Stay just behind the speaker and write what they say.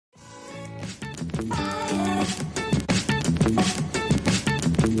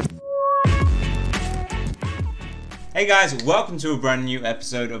Hey guys, welcome to a brand new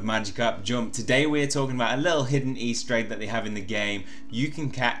episode of Magikarp Jump. Today we're talking about a little hidden Easter egg that they have in the game. You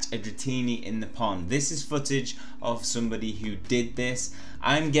can catch a Dratini in the pond. This is footage of somebody who did this.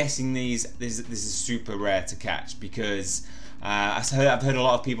 I'm guessing this is super rare to catch because I've heard a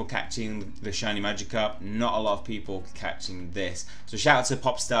lot of people catching the shiny Magikarp, not a lot of people catching this. So shout out to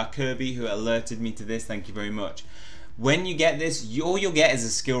Popstar Kirby who alerted me to this, thank you very much. When you get this, all you'll get is a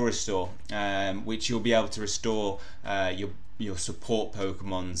skill restore, which you'll be able to restore your support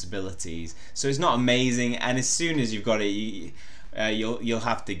Pokemon's abilities. So it's not amazing, and as soon as you've got it, you'll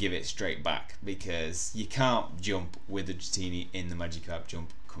have to give it straight back because you can't jump with the Dratini in the Magikarp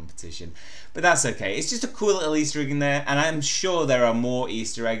Jump competition. But that's okay. It's just a cool little Easter egg in there, and I'm sure there are more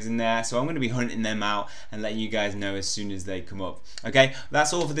Easter eggs in there, so I'm going to be hunting them out and letting you guys know as soon as they come up. Okay,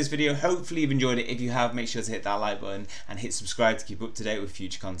 that's all for this video. Hopefully you've enjoyed it. If you have, make sure to hit that like button and hit subscribe to keep up to date with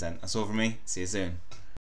future content. That's all from me. See you soon.